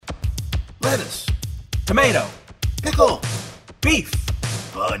lettuce, tomato, pickle, beef,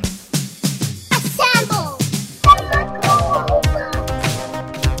 bun. Assemble!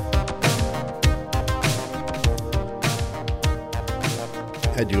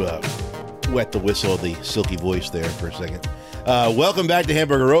 Had to wet the whistle of the silky voice there for a second. Welcome back to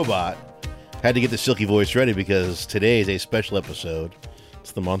Hamburger Robot. Had to get the silky voice ready because today is a special episode.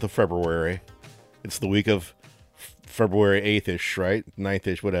 It's the month of February. It's the week of February 8th-ish, right?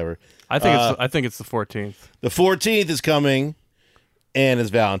 9th-ish, whatever. I think it's the 14th. The 14th is coming, and it's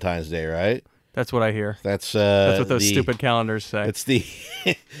Valentine's Day, right? That's what I hear. That's what those stupid calendars say. It's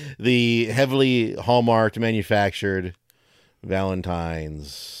the heavily hallmarked, manufactured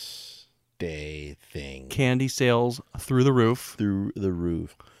Valentine's Day thing. Candy sales through the roof. Through the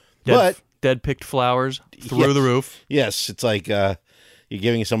roof. But Dead picked flowers through the roof. Yes, it's like you're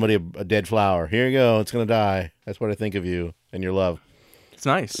giving somebody a dead flower. Here you go. It's going to die. That's what I think of you and your love. It's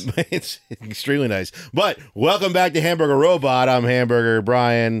nice. It's extremely nice. But welcome back to Hamburger Robot. I'm Hamburger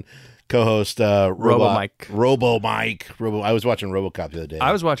Brian, co-host Robo Mike. I was watching RoboCop the other day.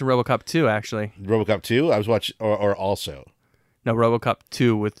 I was watching RoboCop 2, actually. RoboCop 2? I was watching, or also? No, RoboCop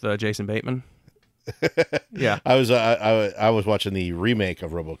 2 with Jason Bateman. Yeah. I was watching the remake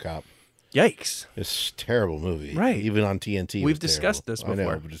of RoboCop. Yikes. It's a terrible movie. Right. Even on TNT. We've discussed this before.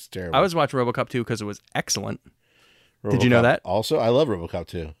 I know, but it's terrible. I was watching RoboCop 2 because it was excellent. RoboCop Did you know that? Also, I love RoboCop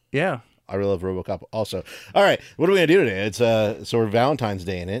 2. Yeah. I really love RoboCop also. All right, what are we going to do today? It's so we're Valentine's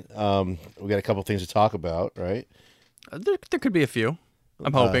Day in it. We got a couple things to talk about, right? There could be a few.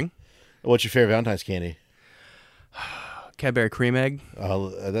 I'm hoping. What's your favorite Valentine's candy? Cadbury cream egg.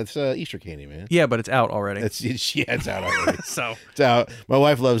 That's Easter candy, man. Yeah, but it's out already. It's out already. So it's out. My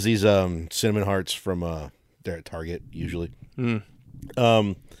wife loves these cinnamon hearts from they're at Target usually.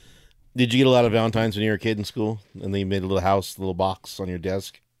 Did you get a lot of Valentines when you were a kid in school, and then you made a little house, a little box on your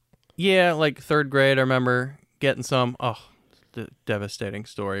desk? Yeah, like third grade, I remember getting some. Oh, devastating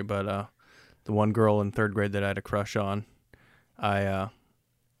story. But the one girl in third grade that I had a crush on, I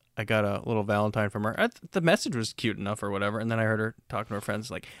got a little Valentine from her. The message was cute enough or whatever, and then I heard her talking to her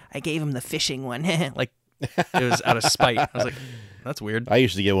friends like, I gave him the fishing one. Like, it was out of spite. I was like, that's weird. I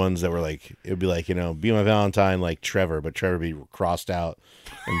used to get ones that were like, it would be like, be my Valentine like Trevor, but Trevor would be crossed out.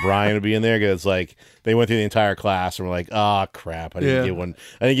 And Brian would be in there because like they went through the entire class and were like, oh crap, I didn't get one.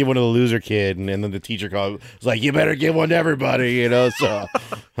 I didn't give one to the loser kid. And then the teacher was like, you better give one to everybody, so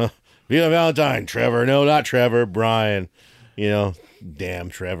be my Valentine, Trevor. No, not Trevor, Brian. Damn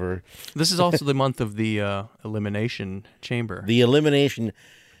Trevor. This is also the month of the Elimination Chamber. The Elimination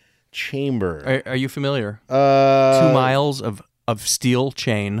Chamber. Are you familiar? 2 2 miles of steel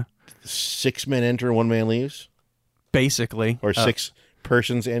chain. 6 men enter, 1 man leaves? Basically. Or 6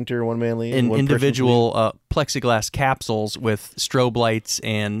 persons enter, 1 man leaves? In individual plexiglass capsules with strobe lights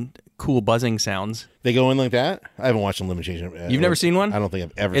and cool buzzing sounds. They go in like that? I haven't watched Elimination. You've never seen one? I don't think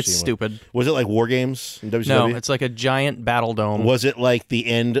I've ever seen one. It's stupid. Was it like War Games in WCW? No, it's like a giant battle dome. Was it like the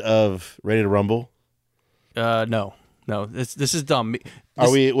end of Ready to Rumble? No. This is dumb.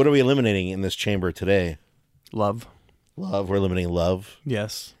 What are we eliminating in this chamber today? Love. Love. We're eliminating love.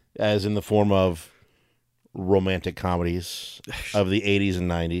 Yes. As in the form of romantic comedies of the 80s and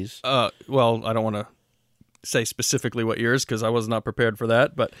 90s. Well, I don't want to say specifically what years because I was not prepared for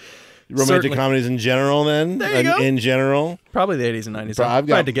that, but romantic comedies in general, then? There you go. In general? Probably the 80s and 90s. I've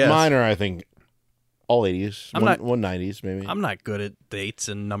got to guess. Mine are, I think, all 80s. I'm not 90s, maybe. I'm not good at dates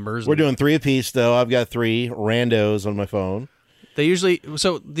and numbers. We're doing 3 apiece, though. I've got 3 randos on my phone. They usually it's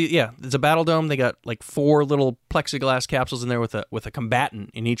a battle dome. They got like 4 little plexiglass capsules in there with a combatant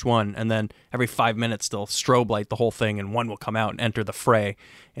in each one, and then every 5 minutes they'll strobe light the whole thing, and one will come out and enter the fray.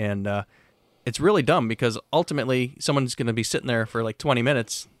 And it's really dumb because ultimately someone's going to be sitting there for like 20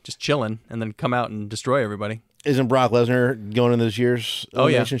 minutes just chilling, and then come out and destroy everybody. Isn't Brock Lesnar going in this year's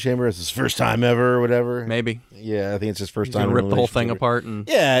Elimination Chamber? It's his first time ever or whatever. Maybe. Yeah, I think it's his first he's time. He's going to rip the whole thing apart. And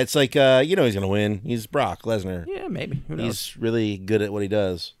yeah, it's like, he's going to win. He's Brock Lesnar. Yeah, maybe. Who knows? He's really good at what he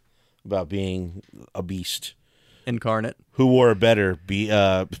does about being a beast. Incarnate. Who wore a better,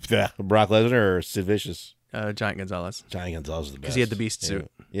 Brock Lesnar or Sid Vicious? Giant Gonzalez. Giant Gonzalez is the best. Because he had the beast suit.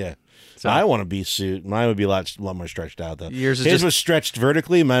 Yeah. So, I want a beast suit. Mine would be a lot more stretched out, though. His was stretched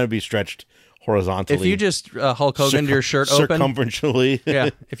vertically. Mine would be stretched horizontally. If you just Hulk Hogan your shirt open, circumferentially. Yeah.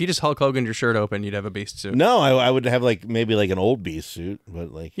 If you just Hulk Hogan your shirt open, you'd have a beast suit. No, I would have maybe an old beast suit, but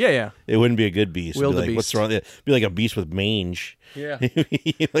yeah, it wouldn't be a good beast. Will the beast. What's wrong? It'd be like a beast with mange. Yeah.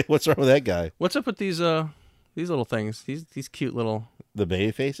 What's wrong with that guy? What's up with these little things? These cute little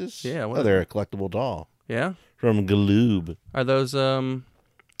baby faces. Yeah. They're a collectible doll. Yeah. From Galoob. Are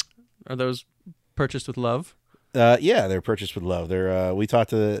those purchased with love? Yeah, they're purchased with love. They're we talked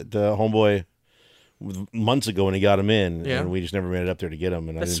to the homeboy months ago when he got them in, and we just never made it up there to get them.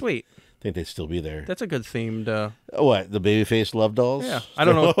 And That's sweet. Think they'd still be there. That's a good themed. What, the babyface love dolls? Yeah, I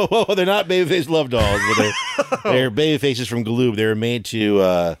don't know. Well, they're not babyface love dolls, but they're baby faces from Galoob. They were made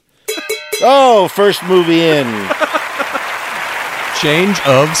to. First movie in. Change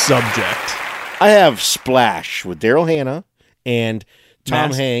of subject. I have Splash with Daryl Hannah and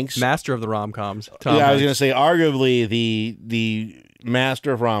Tom Hanks, master of the rom-coms. I was going to say arguably the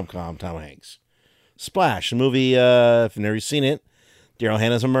master of rom-com, Tom Hanks. Splash, a movie. If you've never seen it. Daryl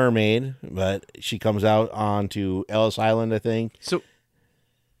Hannah's a mermaid, but she comes out onto Ellis Island, I think. So,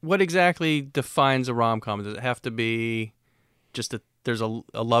 what exactly defines a rom-com? Does it have to be just that there's a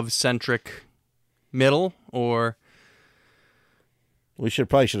love-centric middle, or... We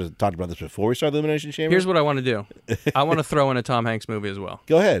probably should have talked about this before we started the Elimination Chamber. Here's what I want to do. I want to throw in a Tom Hanks movie as well.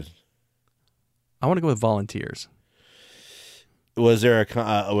 Go ahead. I want to go with Volunteers. Was there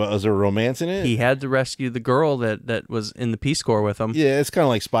a romance in it? He had to rescue the girl that was in the Peace Corps with him. Yeah, it's kind of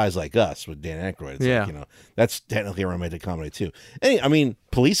like Spies Like Us with Dan Aykroyd. It's like, that's technically a romantic comedy too. I mean,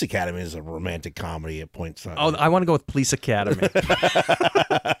 Police Academy is a romantic comedy at points. Oh, I want to go with Police Academy.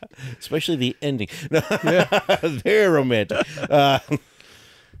 Especially the ending. Very romantic.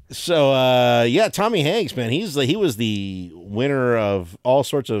 Tommy Hanks, man, he was the winner of all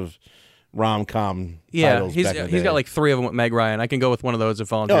sorts of rom-com titles. He's got like 3 of them with Meg Ryan. I can go with one of those if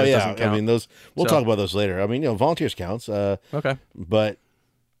Volunteers doesn't count. I mean, those we'll talk about those later. I mean, Volunteers counts. Okay, but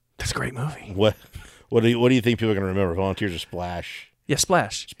that's a great movie. What do you think people are going to remember? Volunteers or Splash? Yeah,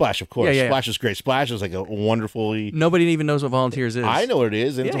 Splash. Splash, of course. Yeah. Splash is great. Splash is like a wonderfully. Nobody even knows what Volunteers is. I know what it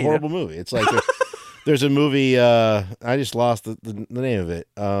is, and it's a horrible movie. It's like there's a movie. I just lost the name of it.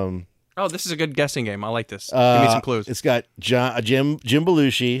 Oh, this is a good guessing game. I like this. Give me some clues. It's got Jim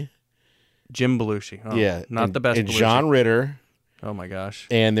Belushi. Jim Belushi. Oh, not the best. And Belushi. John Ritter. Oh my gosh.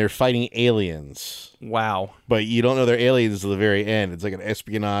 And they're fighting aliens. Wow. But you don't know they're aliens until the very end. It's like an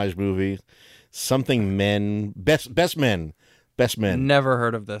espionage movie. Something Men. Best Men. Never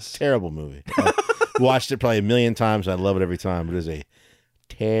heard of this. Terrible movie. Watched it probably a million times. And I love it every time. But it is a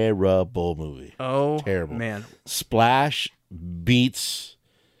terrible movie. Oh, terrible. Man. Splash beats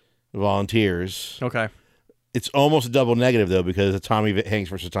Volunteers. Okay. It's almost a double negative, though, because it's Tommy Hanks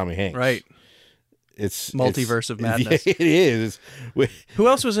versus Tommy Hanks. Right. It's multiverse of madness. It is. Who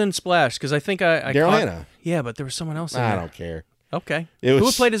else was in Splash? Because I think I Daryl Hannah. Yeah, but there was someone else in there. I don't care. Okay.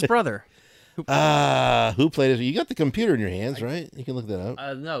 Who played his brother? Who played his? You got the computer in your hands, right? You can look that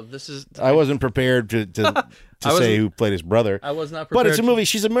up. No, this is. I wasn't prepared to say who played his brother. I was not prepared. But it's a movie.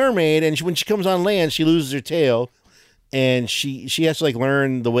 She's a mermaid, and when she comes on land, she loses her tail, and she has to like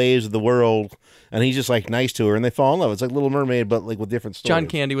learn the ways of the world. And he's just like nice to her, and they fall in love. It's like Little Mermaid, but like with different stories. John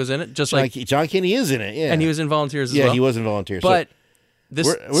Candy was in it, John Candy is in it, yeah, and he was in Volunteers as well. Yeah, he was in Volunteers. But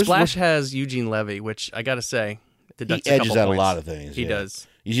this Splash has Eugene Levy, which I gotta say, he edges out a lot of things. He does.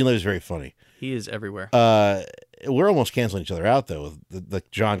 Eugene Levy is very funny. He is everywhere. We're almost canceling each other out though with the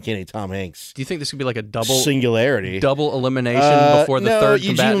John Candy, Tom Hanks. Do you think this could be like a double singularity, double elimination before the third?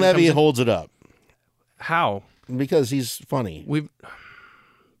 Eugene Levy holds it up. How? Because he's funny.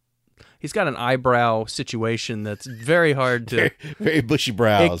 He's got an eyebrow situation that's very hard to... Very bushy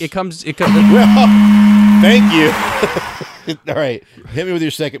brows. It comes... Well, thank you. All right. Hit me with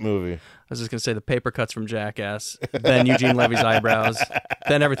your second movie. I was just going to say the paper cuts from Jackass, then Eugene Levy's eyebrows,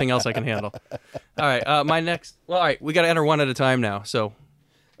 then everything else I can handle. All right. My next... Well, all right. We got to enter one at a time now, so...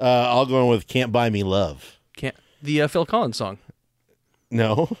 I'll go in with Can't Buy Me Love. The Phil Collins song.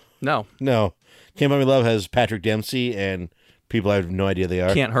 No. Can't Buy Me Love has Patrick Dempsey and... people I have no idea they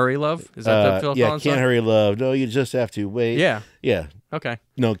are. Can't Hurry Love? Is that the Phil Collins song? Can't Hurry Love. No, you just have to wait. Yeah. Okay.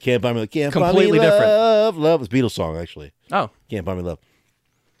 No, Can't Buy Me Love. Can't Completely Buy Me different. Love. It's a Beatles song, actually. Oh. Can't Buy Me Love.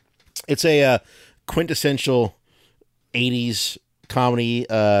 It's a quintessential 80s comedy.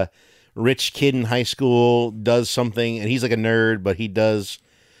 Rich kid in high school does something, and he's like a nerd, but he does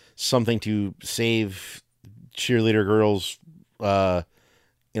something to save cheerleader girls.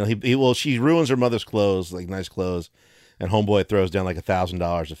 She ruins her mother's clothes, like nice clothes. And homeboy throws down like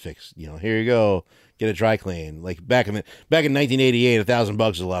 $1,000 to fix. Here you go, get a dry clean. Like back in 1988,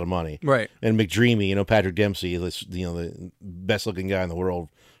 $1,000 is a lot of money, right? And McDreamy, Patrick Dempsey, the best looking guy in the world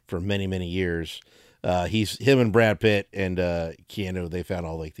for many years. He's him and Brad Pitt and Keanu. They found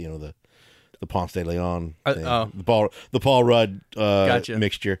all like the Ponce de Leon, the Paul Rudd gotcha.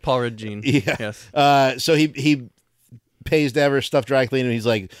 Mixture. Paul Rudd gene. Yeah. Yes. So he pays to have her stuff dry cleaned, and he's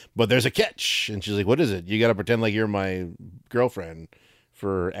like, but there's a catch. And she's like, what is it? You got to pretend like you're my girlfriend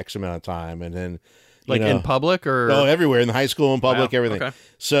for X amount of time. And then, in public or? Oh, everywhere, in the high school, in public, everything. Okay.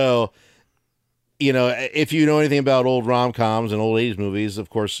 So you know, if you know anything about old rom-coms and old 80s movies, of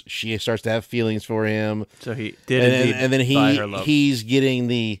course, she starts to have feelings for him. So he did and then buy her love. he's getting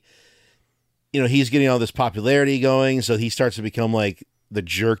he's getting all this popularity going, so he starts to become like the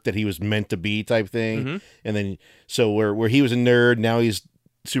jerk that he was meant to be type thing. Mm-hmm. And then, so where he was a nerd, now he's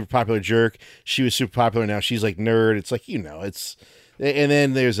super popular jerk. She was super popular, now she's like nerd. It's like, it's, and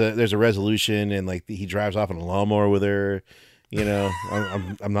then there's a resolution, and like he drives off on a lawnmower with her.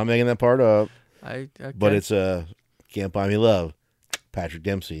 I'm not making that part up. Okay. But it's Can't Buy Me Love, Patrick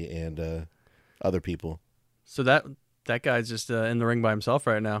Dempsey and other people. So that guy's just in the ring by himself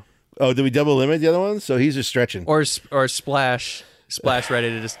right now. Oh, did we double limit the other one? So he's just stretching. Or Splash ready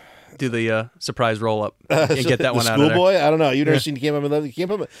to just do the surprise roll up and get that one out of there. Schoolboy? I don't know. You've never seen Can't Buy Me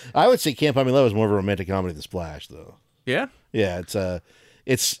Love? I would say Can't Buy Me Love is more of a romantic comedy than Splash, though. Yeah? Yeah,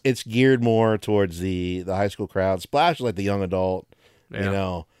 it's geared more towards the high school crowd. Splash is like the young adult.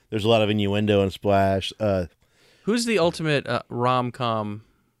 Yeah. There's a lot of innuendo in Splash. Who's the ultimate rom-com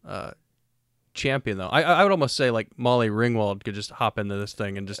champion, though? I would almost say like Molly Ringwald could just hop into this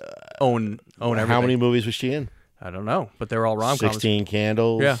thing and just own everything. How many movies was she in? I don't know, but they were all rom-coms. 16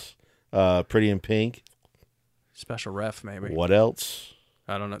 Candles. Yeah. Pretty in Pink. Special Ref, maybe. What else?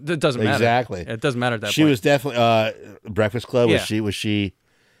 I don't know. It doesn't matter. Exactly. It doesn't matter at that point. She was definitely Breakfast Club. Yeah.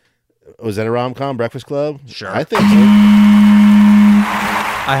 Was that a rom-com, Breakfast Club? Sure. I think so.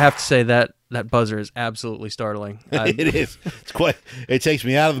 I have to say that buzzer is absolutely startling. It is. It takes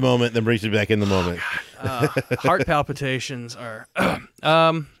me out of the moment, then brings me back in the moment. Heart palpitations are.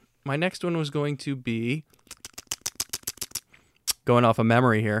 My next one was going to be going off of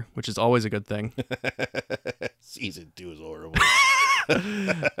memory here, which is always a good thing. Season 2 is horrible.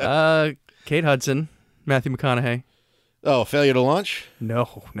 Kate Hudson, Matthew McConaughey. Oh, Failure to Launch?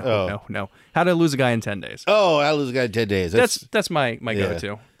 No. How to Lose a Guy in 10 Days. Oh, How to Lose a Guy in 10 Days. That's my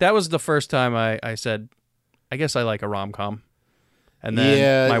go-to. That was the first time I said, I guess I like a rom-com. And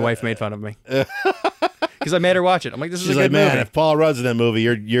then my wife made fun of me. Because I made her watch it. I'm like, this is a good movie. Man, if Paul Rudd's in that movie,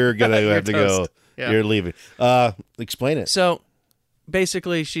 you're going to have to go. Yeah. You're leaving. Explain it. So,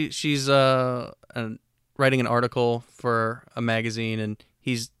 basically, she's writing an article for a magazine, and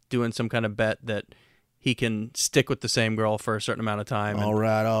he's doing some kind of bet that he can stick with the same girl for a certain amount of time. All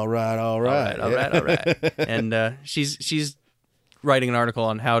right. And she's writing an article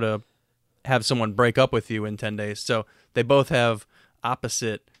on how to have someone break up with you in 10 days. So they both have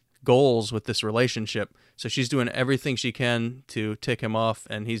opposite goals with this relationship. So she's doing everything she can to tick him off,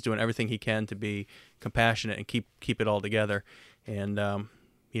 and he's doing everything he can to be compassionate and keep it all together. And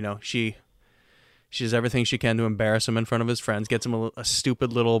she does everything she can to embarrass him in front of his friends. Gets him a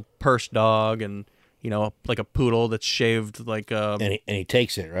stupid little purse dog, and like a poodle that's shaved like a. And he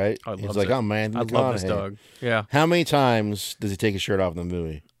takes it, right? He's like, oh man, I love this dog. Yeah. How many times does he take his shirt off in the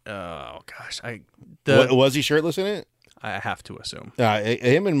movie? Oh gosh, was he shirtless in it? I have to assume.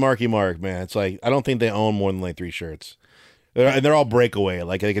 Him and Marky Mark, man. It's like I don't think they own more than like 3 shirts, and they're all breakaway.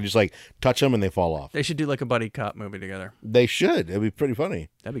 Like they can just like touch them and they fall off. They should do like a buddy cop movie together. They should. It'd be pretty funny.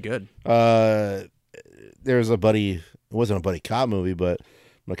 That'd be good. There's a buddy. It wasn't a buddy cop movie, but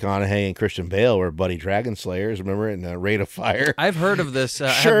McConaughey and Christian Bale were buddy dragon slayers. Remember in Raid of Fire? I've heard of this.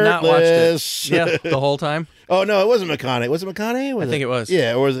 I Shirtless. have not watched it. Yeah, the whole time. Oh no, it wasn't McConaughey. Was it McConaughey? I think it was.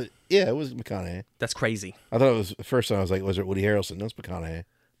 Yeah, or was it? Yeah, it was McConaughey. That's crazy. I thought it was the first time. I was like, was it Woody Harrelson? No, it's McConaughey.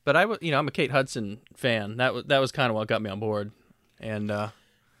 But I'm a Kate Hudson fan. That was kind of what got me on board. And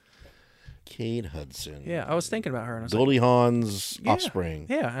Kate Hudson. Yeah, I was thinking about her. And I was Goldie Hawn's offspring.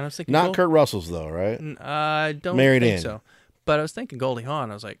 Yeah, and I was thinking not Kurt Russell's though, right? I don't think so. But I was thinking Goldie Hawn.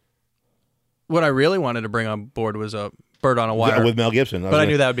 I was like, what I really wanted to bring on board was a Bird on a Wire with Mel Gibson. But I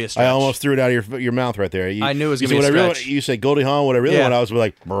knew that would be a stretch. I almost threw it out of your mouth right there. I knew it was going to be a stretch. You said Goldie Hawn. What I really want, I was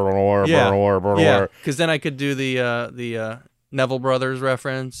like, Bird on a Wire, Bird on a Wire, Bird on a Wire. Because then I could do the Neville Brothers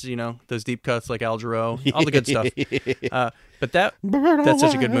reference, those deep cuts like Al Jarreau, all the good stuff. But that's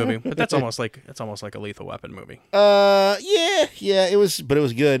such a good movie. But that's almost like a Lethal Weapon movie. Yeah, it was, but it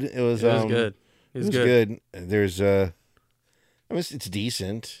was good. It was good. It was good. There's it's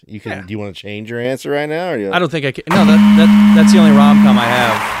decent. Do you want to change your answer right now? Or I don't think I can. No, that's the only rom-com I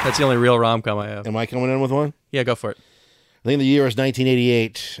have. That's the only real rom-com I have. Am I coming in with one? Yeah, go for it. I think the year is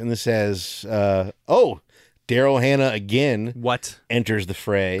 1988, and this says, Daryl Hannah again. What? Enters the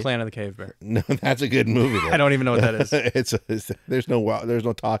fray. Clan of the Cave Bear. No, that's a good movie. Though. I don't even know what that is. There's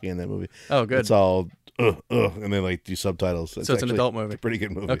no talking in that movie. Oh, good. It's all and they like do subtitles. It's an adult movie. It's a pretty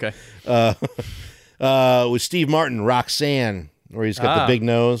good movie. Okay. With Steve Martin, Roxanne, where he's got the big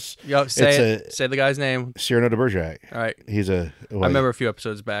nose. Yo, say the guy's name. Cyrano de Bergerac. All right. He's I remember a few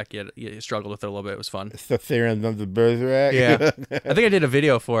episodes back. You struggled with it a little bit. It was fun. The Cyrano de Bergerac. Yeah, I think I did a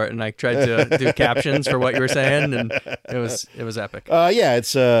video for it, and I tried to do captions for what you were saying, and it was epic. Yeah,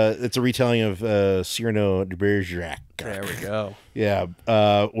 it's a retelling of Cyrano de Bergerac. There we go. Yeah,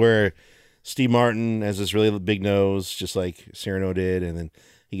 where Steve Martin has this really big nose, just like Cyrano did, and then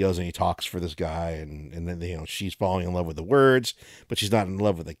he goes and he talks for this guy, and then she's falling in love with the words, but she's not in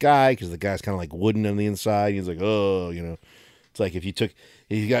love with the guy because the guy's kind of like wooden on the inside. He's like, oh, it's like if you took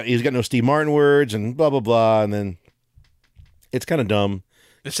he's got no Steve Martin words and blah blah blah, and then it's kind of dumb.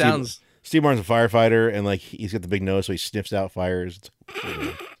 Steve Martin's a firefighter, and like he's got the big nose, so he sniffs out fires.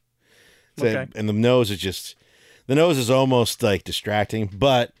 Okay. And the nose is almost like distracting,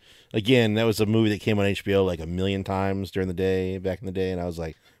 but again, that was a movie that came on HBO like a million times during the day, back in the day, and I was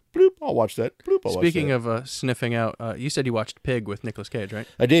like, bloop, I'll watch that. Bloop, I'll watch that. Speaking of sniffing out, you said you watched Pig with Nicolas Cage, right?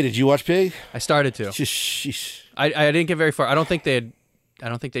 I did. Did you watch Pig? I started to. I didn't get very far. I don't think they'd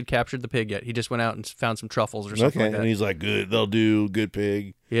captured the pig yet. He just went out and found some truffles or something like that. And he's like, good, they'll do, good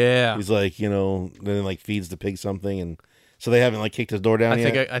pig. Yeah. He's like, then like feeds the pig something, and so they haven't like kicked his door down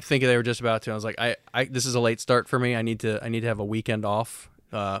yet? I think they were just about to. I was like, this is a late start for me. I need to have a weekend off.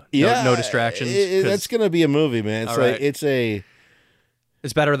 No distractions. That's gonna be a movie, man.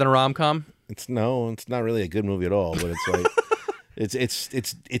 It's better than a rom-com. It's not really a good movie at all, but it's like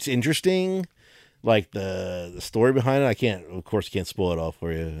it's interesting, like the story behind it. Of course can't spoil it all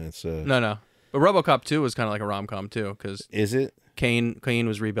for you. It's no, but RoboCop 2 was kind of like a rom-com too, because is it? Cain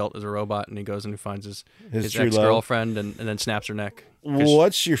was rebuilt as a robot, and he goes and he finds his true ex-girlfriend and then snaps her neck.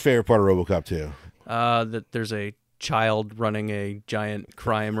 What's your favorite part of RoboCop 2? That there's a child running a giant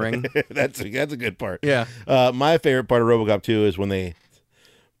crime ring. That's a good part. Yeah. My favorite part of RoboCop 2 is when they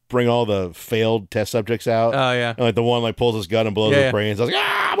bring all the failed test subjects out. Oh yeah. And like the one like pulls his gun and blows his brains. I was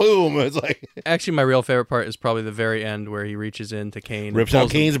like, boom! It's like actually my real favorite part is probably the very end where he reaches into Cain, rips out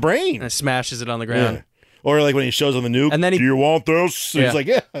Cain's brain, and smashes it on the ground. Yeah. Or like when he shows on the nuke, and then do you want this? And he's like,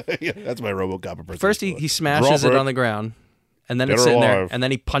 yeah, that's my RoboCop impersonation. First he smashes it on the ground, and then it's sitting there, and then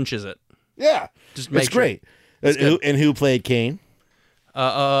he punches it. Yeah, it's great. And who played Cain?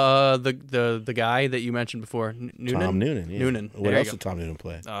 The guy that you mentioned before, Noonan. Tom Noonan. Yeah. Noonan. What else did Tom Noonan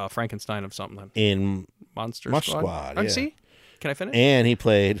play? Frankenstein of something. In Monster Squad. Yeah. See? Can I finish? And he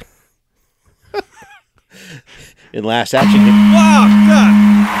played in Last Action. Wow,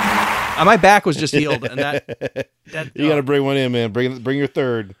 God! My back was just healed, and that you got to bring one in, man. Bring your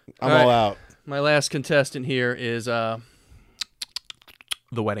third. I'm all out. My last contestant here is The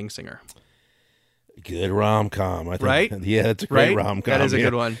Wedding Singer. Good rom-com, I think. Right? Yeah, that's a great rom-com. That is a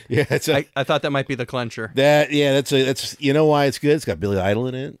good one. Yeah, I thought that might be the clincher. That's you know why it's good? It's got Billy Idol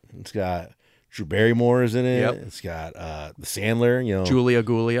in it. It's got Drew Barrymore is in it. Yep. It's got the Sandler, Julia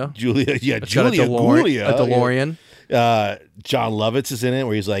Guglia. Julia Guglia. A DeLorean. John Lovitz is in it,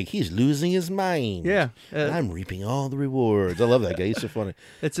 where he's losing his mind. Yeah, I'm reaping all the rewards. I love that guy. He's so funny.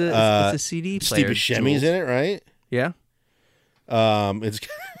 It's a CD player. Steve Buscemi's in it, right? Yeah.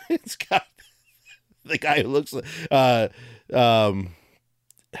 It's got the guy who looks like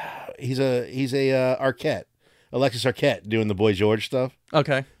he's a Arquette, Alexis Arquette, doing the Boy George stuff.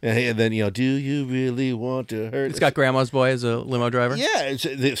 Okay. And then do you really want to hurt? It's got Grandma's Boy as a limo driver. Yeah,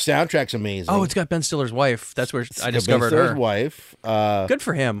 the soundtrack's amazing. Oh, it's got Ben Stiller's wife. That's where I discovered Ben Stiller's her. Wife. Good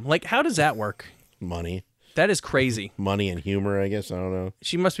for him. Like, how does that work? Money. That is crazy. Money and humor, I guess. I don't know.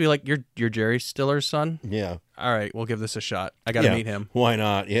 She must be like, you're Jerry Stiller's son? Yeah. All right, we'll give this a shot. I got to meet him. Why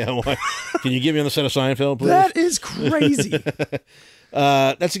not? Yeah. Why? Can you get me on the set of Seinfeld, please? That is crazy.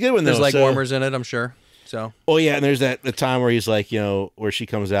 That's a good one, though. There's leg warmers in it, I'm sure. So. Oh, yeah, and there's the time where he's like, where she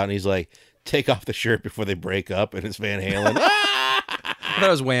comes out and he's like, take off the shirt before they break up, and it's Van Halen. I thought it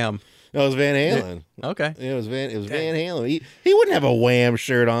was Wham. No, it was Van Halen. Okay. It was Van Halen. He wouldn't have a Wham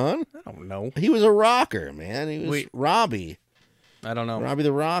shirt on. I don't know. He was a rocker, man. He was Robbie. I don't know. Robbie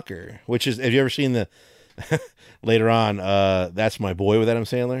the Rocker. Which is, have you ever seen the later on, That's My Boy with Adam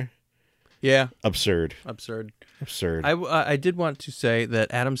Sandler? Yeah. Absurd. I did want to say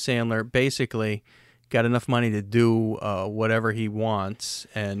that Adam Sandler basically got enough money to do whatever he wants,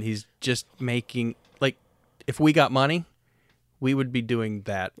 and he's just making, like, if we got money, we would be doing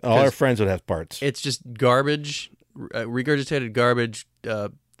that. All our friends would have parts. It's just garbage, regurgitated garbage,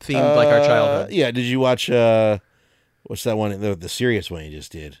 themed like our childhood. Yeah, did you watch, what's that one, the serious one you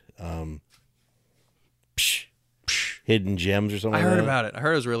just did? Hidden Gems or something I heard like that? about it. I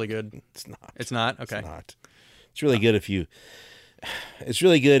heard it was really good. It's not. It's not? Okay. It's not. It's really good if you... It's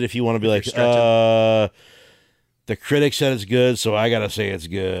really good if you want to be like, the critics said it's good, so I gotta say it's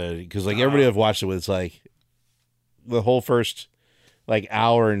good. Because like everybody I've watched it with, it's like the whole first like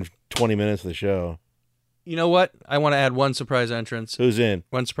hour and 20 minutes of the show. You know what? I want to add one surprise entrance. Who's in?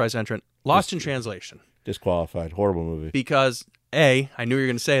 One surprise entrant. Lost in Translation. Disqualified. Horrible movie. Because, I knew you were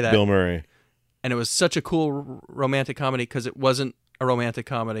going to say that. Bill Murray. And it was such a cool romantic comedy because it wasn't a romantic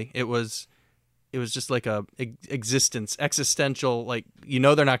comedy. It was just like a existential, like, they're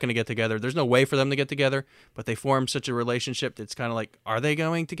not going to get together. There's no way for them to get together, but they form such a relationship. It's kind of like, are they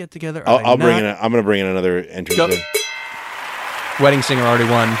going to get together? I'm going to bring in another entrance. Go. Wedding Singer already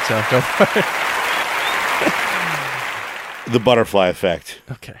won, so go for it. The Butterfly Effect.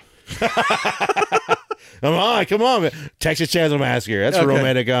 Okay. Come on, man. Texas Chainsaw Massacre. That's a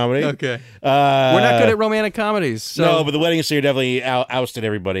romantic comedy. Okay. We're not good at romantic comedies. So. No, but The Wedding Singer definitely ousted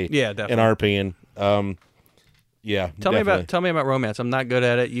everybody. Yeah, definitely. In our opinion. Yeah. Tell me about romance. I'm not good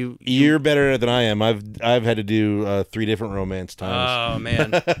at it. You're better at it than I am. I've had to do 3 different romance times. Oh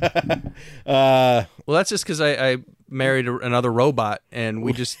man. Well, that's just because I married another robot, and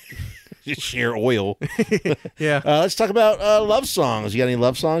we just share oil. Yeah. Let's talk about love songs. You got any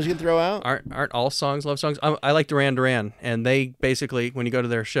love songs you can throw out? Aren't all songs love songs? I like Duran Duran, and they basically, when you go to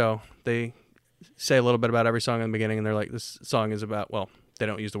their show, they say a little bit about every song in the beginning, and they're like, this song is about, well, they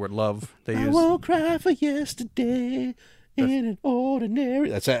don't use the word love. They use, I won't cry for yesterday in an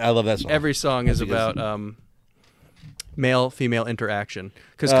ordinary. I love that song. Every song is about male-female interaction.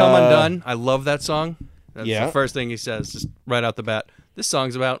 Because Come Undone, I love that song. That's the first thing he says, just right out the bat. This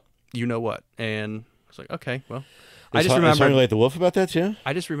song's about you know what, and I was like, okay, well, I just remembered. Is Like the Wolf about that too?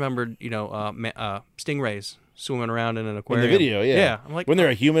 I just remembered, stingrays swimming around in an aquarium. In the video, yeah. Yeah, I'm like, wasn't there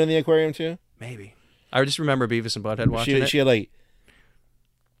a human in the aquarium too? Maybe. I just remember Beavis and Butthead watching it. She had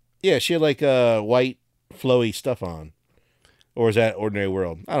like, white flowy stuff on, or is that Ordinary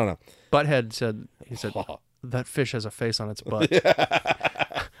World? I don't know. Butthead said, that fish has a face on its butt.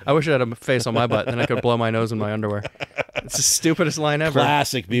 I wish I had a face on my butt, then I could blow my nose in my underwear. It's the stupidest line ever.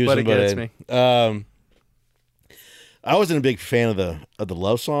 Classic Beavis and Butthead. Gets me. I wasn't a big fan of the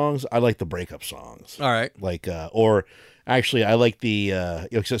love songs. I like the breakup songs. All right. Like, or actually, I like the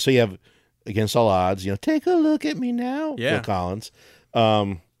so you have Against All Odds. Take a look at me now. Yeah. Phil Collins.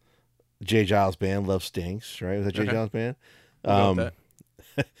 Jay Giles Band. Love Stinks. Right? Was that Jay Giles Band? I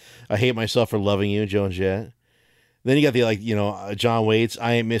Hate Myself for Loving You. Joan Jett. Then you got the John Waits,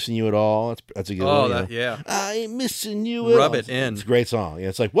 I Ain't Missing You at All. That's a good one. Yeah. I ain't missing you at all. Rub it in. It's a great song.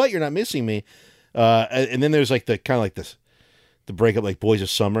 It's like, what? You're not missing me. And then there's like the kind of like this, the breakup, like Boys of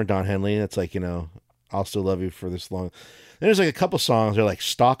Summer, Don Henley. That's like, I'll Still Love You for This Long. Then there's like a couple songs that are like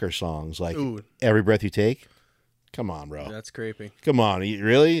stalker songs, like Every Breath You Take. Come on, bro. That's creepy. Come on.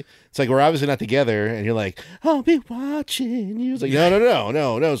 Really? It's like we're obviously not together, and you're like, I'll be watching you. It's like,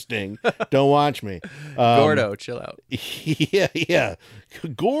 no, Sting. Don't watch me. Gordo, chill out. Yeah.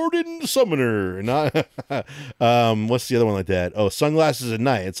 Gordon Summoner. Not, what's the other one like that? Oh, Sunglasses at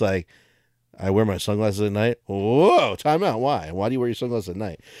Night. It's like, I wear my sunglasses at night. Whoa, time out. Why? Why do you wear your sunglasses at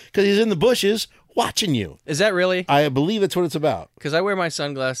night? Because he's in the bushes watching you. Is that really? I believe that's what it's about. Because I wear my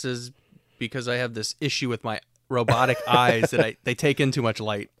sunglasses because I have this issue with my robotic eyes that they take in too much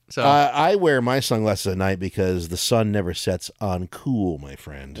light. So I wear my sunglasses at night because the sun never sets on cool, my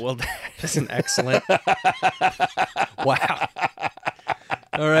friend. Well, that's an excellent. Wow.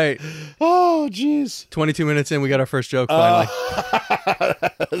 All right. Oh, jeez. 22 minutes in, we got our first joke finally.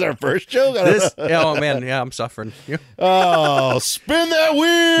 Is our first joke? Oh, man. Yeah, I'm suffering. Oh, spin that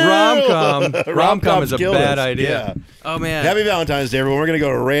wheel. Rom-com is a bad idea. Yeah. Oh, man. Happy Valentine's Day, everyone. We're going to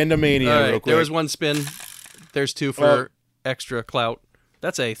go to Random Mania real quick. There was one spin. There's 2 for extra clout.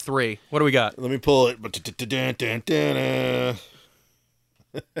 That's a 3. What do we got? Let me pull it.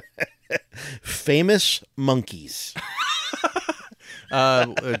 Famous monkeys.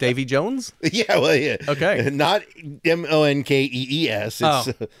 Davy Jones? Yeah, well, yeah. Okay. Not Monkees.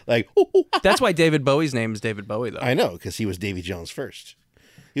 It's like... That's why David Bowie's name is David Bowie, though. I know, because he was Davy Jones first.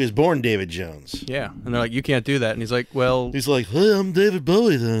 He was born David Jones. Yeah. And they're like, you can't do that. And he's like, well... He's like, hey, I'm David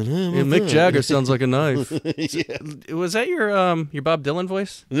Bowie then. Mick Jagger sounds like a knife. Yeah. Was that your Bob Dylan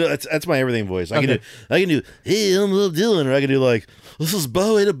voice? No, that's my everything voice. I can do, hey, I'm Bob Dylan, or I can do like, this is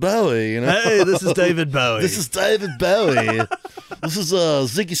Bowie to Bowie, Hey, this is David Bowie. This is David Bowie. This is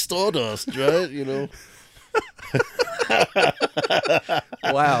Ziggy Stardust, right?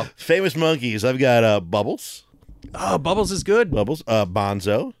 Wow. Famous monkeys. I've got Bubbles. Oh, Bubbles is good. Bubbles.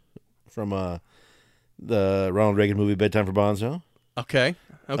 Bonzo from the Ronald Reagan movie Bedtime for Bonzo. Okay.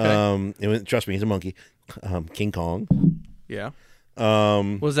 Trust me, he's a monkey. King Kong. Yeah.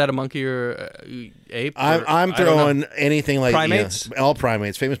 Was that a monkey or ape? I'm throwing anything like primates. All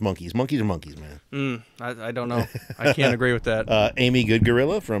primates. Famous monkeys. Monkeys are monkeys, man. I don't know. I can't agree with that. Amy Good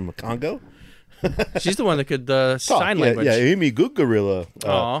Gorilla from Congo. She's the one that could sign Yeah, language. yeah, Amy Good Gorilla.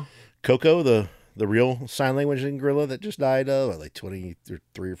 Aw. Coco, the real sign language gorilla that just died like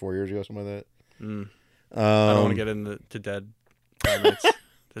 23 or 4 years ago, something like that. I don't want to get into dead primates.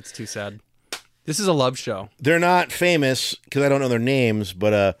 That's too sad. This is a love show. They're not famous because I don't know their names,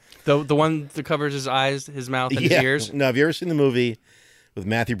 but The one that covers his eyes, his mouth, and his ears. No, have you ever seen the movie with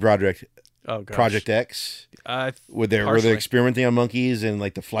Matthew Broderick, Oh gosh. Project X? Where they're partially. experimenting on monkeys and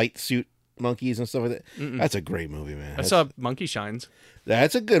like the flight suit monkeys and stuff like that. That's a great movie, man. I saw Monkey Shines.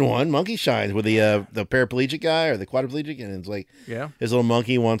 That's a good one. Monkey Shines with the paraplegic guy or the quadriplegic, and it's like his little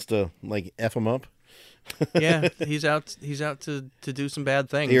monkey wants to like F him up. Yeah, he's out to do some bad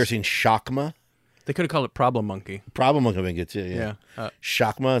things. You ever seen Shockma? They could have called it Problem Monkey. Problem Monkey would be good too. Yeah.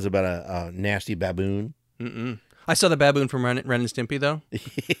 Shockma is about a nasty baboon I saw the baboon from Ren and Stimpy though.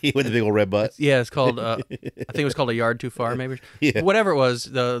 with the big old red butt. Yeah, it's called. I think it was called A Yard Too Far, maybe. Yeah. Whatever it was,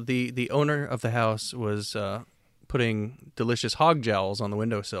 the owner of the house was putting delicious hog jowls on the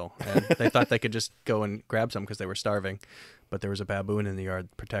windowsill, and they thought they could just go and grab some because they were starving, but there was a baboon in the yard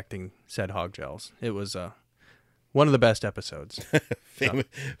protecting said hog jowls. It was one of the best episodes.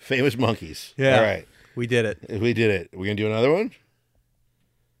 Famous monkeys. Yeah. All right. We did it. We did it. We're gonna do another one.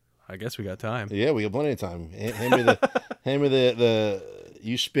 I guess we got time. Yeah, we got plenty of time. Hand me the.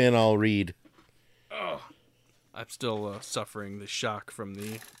 You spin, I'll read. I'm still suffering the shock from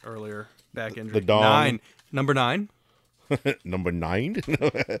the earlier back injury. The dawn. Number 9. Number 9.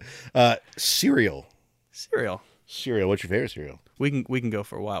 Cereal. Cereal. Cereal. What's your favorite cereal? We can go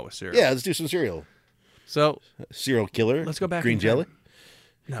for a while with cereal. Yeah, let's do some cereal. So Serial killer. let's go back. Green in jelly. time.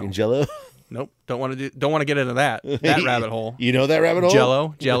 No. Green Jello. Nope. Don't want to get into that rabbit hole. You know that rabbit hole?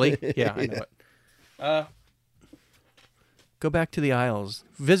 Jello, jelly. Yeah, I know it. Go back to the aisles.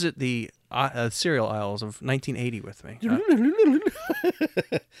 Visit the cereal aisles of 1980 with me.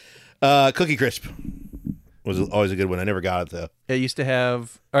 Cookie Crisp was always a good one. I never got it though. It used to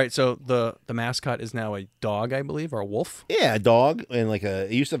have. All right, so the mascot is now a dog, I believe, or a wolf. Yeah, a dog and like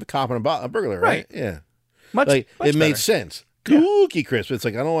it used to have a cop and a burglar, right? Yeah. Much It made better. sense. Cookie Crisp. It's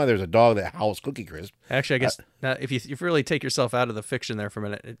like I don't know why there's a dog that howls Cookie Crisp. Actually, I guess now, if you really take yourself out of the fiction there for a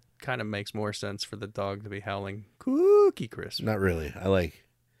minute, it kind of makes more sense for the dog to be howling Cookie Crisp. Not really.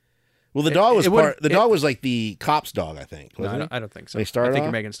 Well, the dog was dog was like the cop's dog, I think. No, Wasn't it? I don't think so. They started I think off?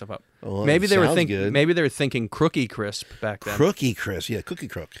 you're making stuff up. Well, maybe it they were sounds thinking. good. Maybe they were thinking Crookie Crisp back then. Cookie Crisp. Yeah, Cookie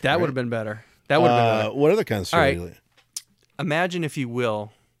Crook. That would have been better. That would have been better. What other kind of cereal? right. Imagine, if you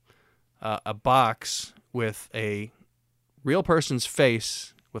will, a box with a real person's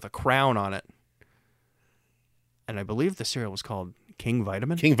face with a crown on it, and I believe the cereal was called King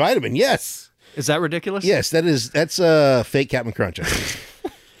Vitamin. King Vitamin. Yes. Is that ridiculous? Yes, that's fake Captain Crunch. I think.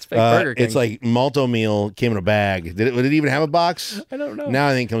 It's fake Burger King. It's like malto meal came in a bag. Would it even have a box? I don't know. Now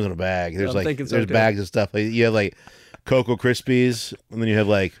I think it comes in a bag. There's I'm thinking so, there's too. bags of stuff. Like, you have like Cocoa Krispies, and then you have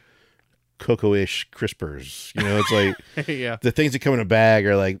like cocoa-ish crispers. You know, it's like yeah. the things that come in a bag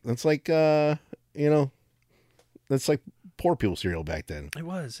are like that's like that's like poor people cereal back then. It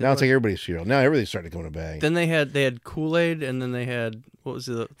was. Now it's like everybody's cereal. Now everything's starting to come in a bag. Then they had Kool-Aid, and then they had, what was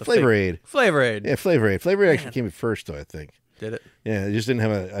the Flavor Aid. Flavor Aid. Yeah, Flavor Aid. Flavor Aid actually came in first, though, I think. Did it? Yeah, it just didn't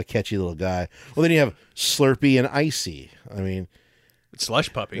have a catchy little guy. Well, then you have Slurpee and Icy. I mean,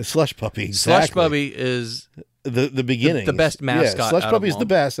 Slush Puppy. Slush Puppy. Exactly. Slush Puppy is the beginning. the best mascot. Yeah, Slush out Puppy of is them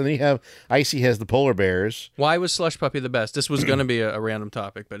the all. best, and then you have Icy has the polar bears. Why was Slush Puppy the best? This was going to be a random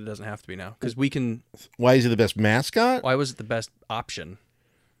topic, but it doesn't have to be now because we can. Why is he the best mascot? Why was it the best option?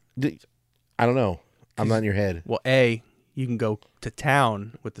 I don't know. I'm not in your head. Well, you can go to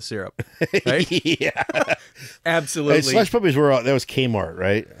town with the syrup, right? Yeah, Absolutely. Hey, Slush Puppies were that was Kmart,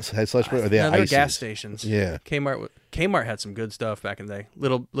 right? Slush Puppies, they had They're Ices. gas stations. Yeah. Kmart had some good stuff back in the day.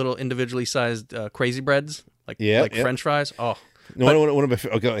 Little individually sized crazy breads, like French fries. Oh, One of my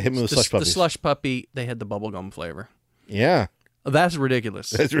okay, hit me with the Slush Puppies. The Slush Puppy, they had the bubblegum flavor. Yeah, That's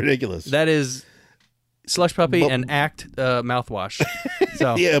ridiculous. that's ridiculous. That is Slush Puppy and Act mouthwash.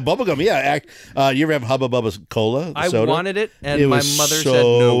 So Yeah, bubblegum. Yeah, you ever have Hubba Bubba's cola? I soda? wanted it, and It my was mother so said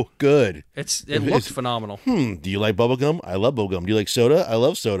no. good. It looked phenomenal. Do you like bubblegum? I love bubblegum. Do you like soda? I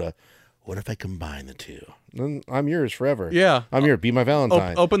love soda. What if I combine the two? Then I'm yours forever. Yeah. I'm yours. Be my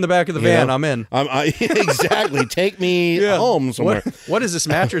Valentine. Open the back of the You van. know? I'm in. Exactly. Take me home somewhere. What is this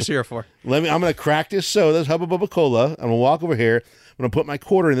mattress here for? I'm gonna crack this soda, this Hubba Bubba Cola. I'm gonna walk over here. I'm gonna put my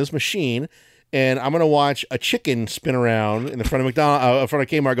quarter in this machine, and I'm gonna watch a chicken spin around in the front of McDonald's, in front of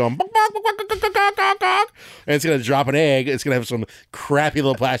Kmart, going, "Bok, bok, bok, bok, bok, bok, bok, bok," and it's gonna drop an egg. It's gonna have some crappy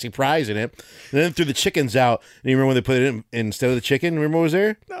little plastic prize in it, and then threw the chickens out. And you remember when they put it in instead of the chicken? Remember what was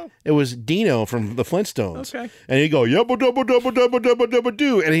there? No. It was Dino from the Flintstones. Okay. And he'd go, yubba dubba dubba dubba dubba dubba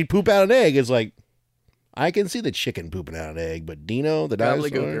doo, and he'd poop out an egg. It's like, I can see the chicken pooping out an egg, but Dino, the dinosaur.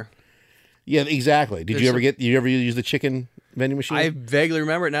 Gobbledygooker. Yeah, exactly. Did you ever use the chicken vending machine? I vaguely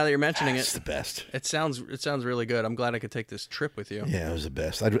remember it now that you're mentioning It's it. the best. It sounds really good. I'm glad I could take this trip with you. Yeah, it was the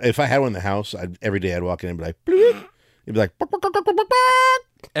best. If I had one in the house, every day I'd walk in and be like, bloop. It'd be like, "Bok, bok, bok, bok, bok,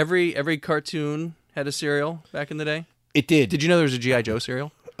 bok." Every cartoon had a cereal back in the day. It did. Did you know there was a G.I. Joe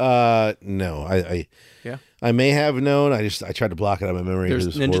cereal? No. Yeah. I may have known. I tried to block it out of my memory. There's It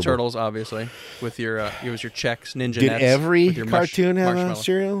was Ninja horrible. Turtles, obviously, with your it was your Chex Ninja Did Nets every with your cartoon have a marshmallow.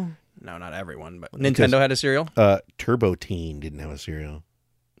 cereal? No, not everyone, but Nintendo had a cereal. Turbo Teen didn't have a cereal.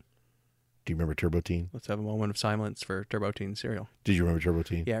 Do you remember Turbo Teen? Let's have a moment of silence for Turbo Teen cereal. Did you remember Turbo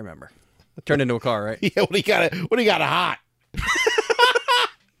Teen? Yeah, I remember. Turned into a car, right? Yeah, when he got hot.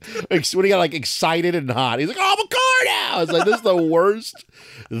 When he got like excited and hot. He's like, "Oh, I'm a car now." It's like, this is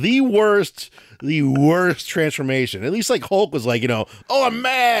the worst transformation. At least like Hulk was like, "Oh, I'm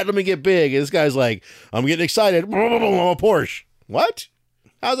mad. Let me get big." And this guy's like, "I'm getting excited. I'm a Porsche." What?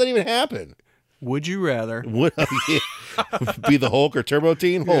 How's that even happen? Would you rather? Would be the Hulk or Turbo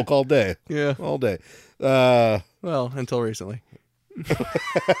Teen? Hulk all day. Yeah. All day. Well, until recently.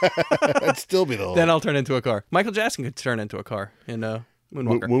 I'd still be the Hulk. Then I'll turn into a car. Michael Jackson could turn into a car in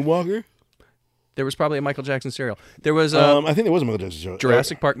Moonwalker. Moonwalker? There was probably a Michael Jackson cereal. There was I think there was a Michael Jackson cereal.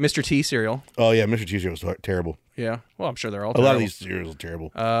 Jurassic Park, Mr. T cereal. Oh yeah, Mr. T cereal was terrible. Yeah. Well, I'm sure they're all A terrible. lot of these cereals are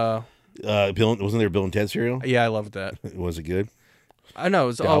terrible. Wasn't there Bill and Ted cereal? Yeah, I loved that. Was it good? I know, it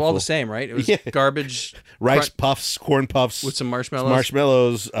was all the same, right? It was garbage. Rice puffs, corn puffs. With some marshmallows.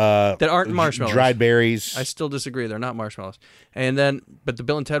 Marshmallows. That aren't marshmallows. Dried berries. I still disagree. They're not marshmallows. And then, but the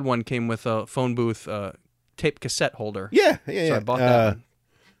Bill and Ted one came with a phone booth tape cassette holder. Yeah. So I bought that one.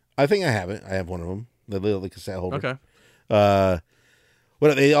 I think I have it. I have one of them. The little cassette holder. Okay.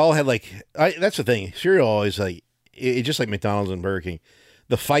 Well, they all had that's the thing. Cereal always it's just like McDonald's and Burger King.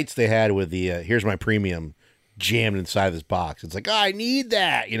 The fights they had with the here's my premium jammed inside of this box. It's like, oh, I need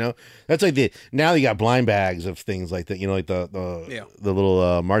that. That's like now you got blind bags of things like that. Like the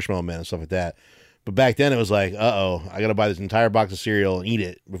little marshmallow men and stuff like that. But back then it was like, I got to buy this entire box of cereal and eat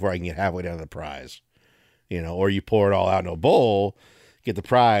it before I can get halfway down to the prize. Or you pour it all out in a bowl, get the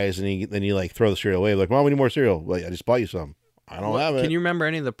prize, and then you like throw the cereal away. Like, Mom, we need more cereal. Like, I just bought you some. I don't have it. Can you remember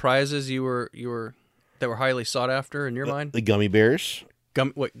any of the prizes you were that were highly sought after in your mind? The gummy bears.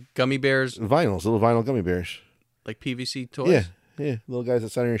 Gummy bears? Vinyls, little vinyl gummy bears. Like PVC toys? Yeah, little guys that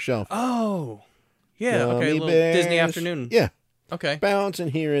sit on your shelf. Oh, yeah. Gummy okay, little bears. Disney afternoon. Yeah. Okay. Bouncing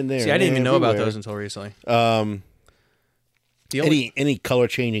here and there. See, I didn't even know about everywhere. those until recently. Any color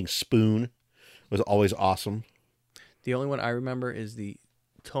changing spoon was always awesome. The only one I remember is the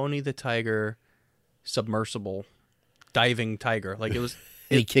Tony the Tiger submersible diving tiger. Like it was.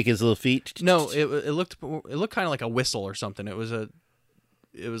 And he kick his little feet. No, it looked kind of like a whistle or something. It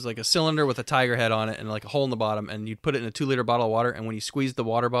was like a cylinder with a tiger head on it and like a hole in the bottom, and you'd put it in a 2-liter bottle of water, and when you squeezed the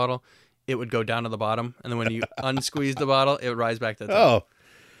water bottle, it would go down to the bottom, and then when you unsqueeze the bottle, it would rise back to the top.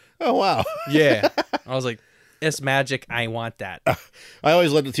 Oh wow. Yeah. I was like, it's magic. I want that. I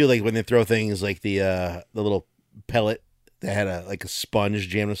always loved it too, like when they throw things like the little pellet that had a sponge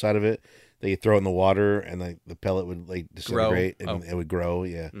jammed inside of it. They throw it in the water, and the pellet would disintegrate, and it would grow.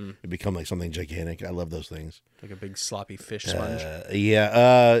 Yeah, it'd become like something gigantic. I love those things. Like a big sloppy fish sponge.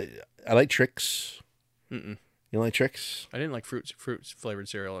 I like Trix. Mm-mm. You don't like Trix? I didn't like fruits flavored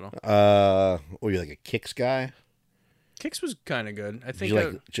cereal at all. Were you like a Kix guy? Kix was kind of good. I think.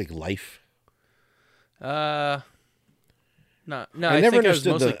 Did you like Life? No. I I never think I was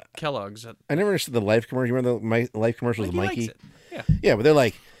understood mostly Kellogg's. I never understood the Life commercial. You remember the Life commercials with Mikey? Likes it. Yeah. Yeah, but they're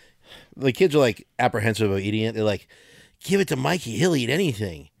like, the kids are like apprehensive about eating it. They're like, give it to Mikey. He'll eat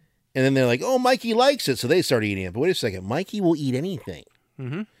anything. And then they're like, oh, Mikey likes it. So they start eating it. But wait a second. Mikey will eat anything.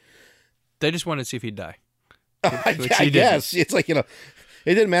 Mm-hmm. They just wanted to see if he'd die. I guess. It's like, it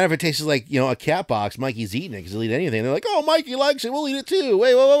didn't matter if it tasted like, a cat box. Mikey's eating it because he'll eat anything. They're like, oh, Mikey likes it. We'll eat it too.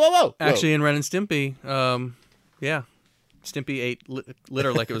 Wait, whoa. Actually, in Ren and Stimpy, Stimpy ate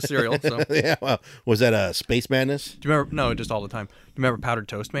litter like it was cereal. So. Yeah, well, was that a Space Madness? Do you remember? No, just all the time. Do you remember Powdered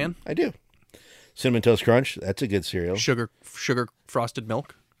Toast Man? I do. Cinnamon Toast Crunch. That's a good cereal. Sugar frosted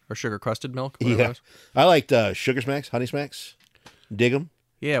milk or sugar crusted milk. Yeah, I liked Sugar Smacks, Honey Smacks. Dig them.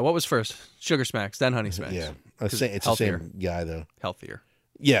 Yeah, what was first? Sugar Smacks, then Honey Smacks. Yeah, it's the same guy though. Healthier.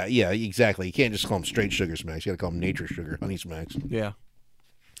 Yeah, exactly. You can't just call them straight Sugar Smacks. You got to call them Nature Sugar, Honey Smacks. Yeah.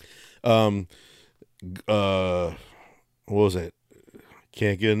 What was it?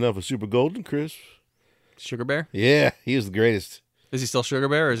 Can't get enough of Super Golden Crisp. Sugar Bear? Yeah, he was the greatest. Is he still Sugar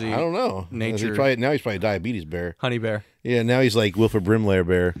Bear, or is he? I don't know. Nature. Now he's probably a diabetes bear. Honey Bear. Yeah, now he's like Wilford Brimley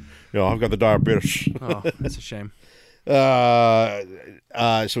bear. I've got the diabetes. Oh, that's a shame. So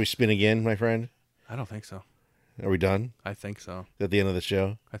we spin again, my friend. I don't think so. Are we done? I think so. At the end of the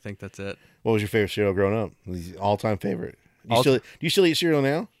show? I think that's it. What was your favorite cereal growing up? All-time favorite? Do you still eat cereal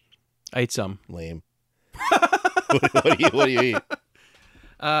now? I ate some. Lame. What do you eat?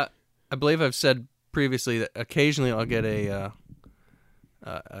 I believe I've said previously that occasionally I'll get a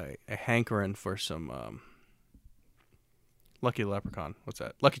hankering for some Lucky Leprechaun. What's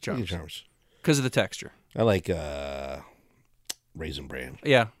that? Lucky Charms. Lucky Charms. Because of the texture. I like Raisin Bran.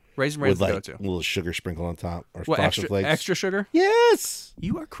 Yeah, Raisin Bran's the with go-to. a little sugar sprinkle on top. Or What, Frosted Flakes. extra sugar? Yes.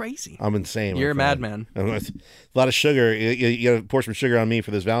 You are crazy. I'm insane. You're a madman. A lot of sugar. You got to pour some sugar on me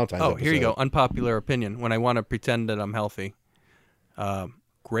for this Valentine's episode. Here you go. Unpopular opinion. When I want to pretend that I'm healthy,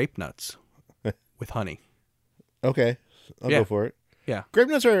 grape nuts with honey. Okay. I'll go for it. Yeah. Grape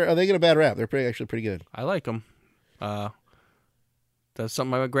nuts are they get a bad rap? They're actually pretty good. I like them. That's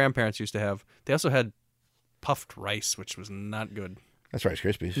something my grandparents used to have. They also had puffed rice, which was not good. That's Rice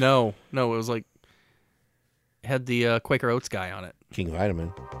Krispies. No, it was like had the Quaker Oats guy on it. King Vitamin.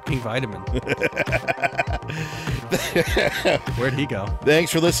 Where'd he go?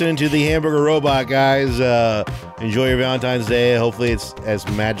 Thanks for listening to the Hamburger Robot, guys. Enjoy your Valentine's Day. Hopefully it's as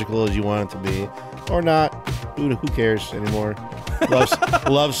magical as you want it to be. Or not. Who cares anymore?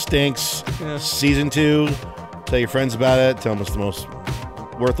 Love stinks. Yeah. Season 2. Tell your friends about it. Tell them it's the most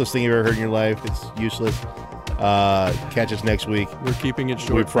worthless thing you've ever heard in your life. It's useless. Catch us next week. We're keeping it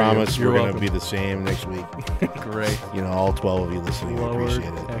short. We promise You're we're going to welcome. be the same next week. Great. All 12 of you listening. We Lowered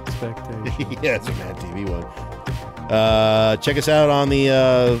appreciate it. expectations. Yeah, it's a Mad TV one. Check us out on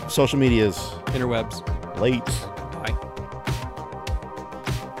the social medias. Interwebs. Late. Bye.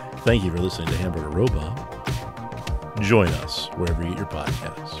 Thank you for listening to Hamburger Robot. Join us wherever you get your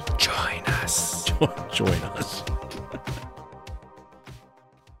podcasts. Join us. Join us.